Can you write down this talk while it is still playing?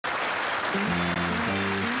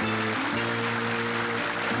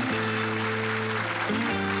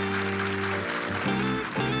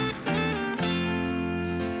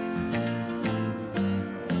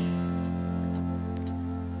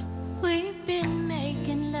We've been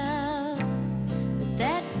making love, but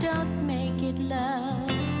that don't make it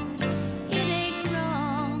love. It ain't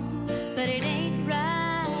wrong, but it ain't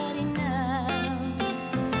right enough.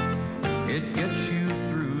 It gets you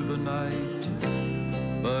through the night,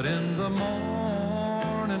 but in the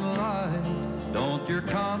morning light, don't your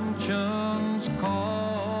conscience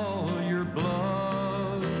call your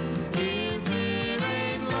bluff? If it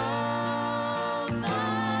ain't love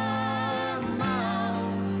by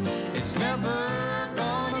now, It's never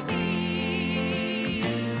gonna be.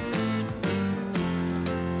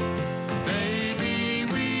 Baby,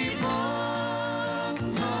 we both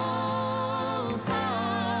know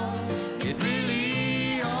how it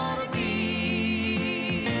really ought to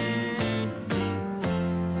be.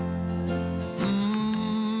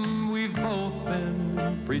 We've both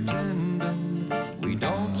been pretending we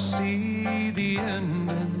don't see the ending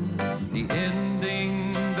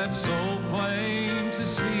that's so plain to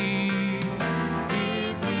see.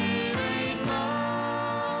 if it ain't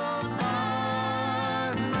love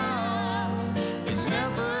by now, It's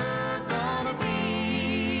never gonna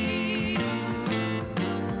be.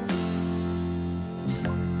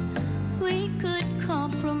 we could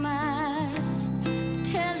compromise,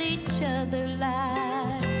 tell each other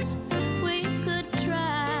lies. We could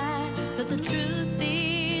try, but the truth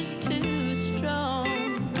is too strong.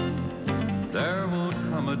 There will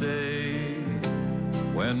come a day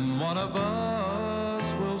when one of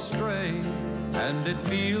us will stray, and it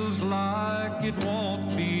feels like it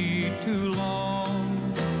won't be too long.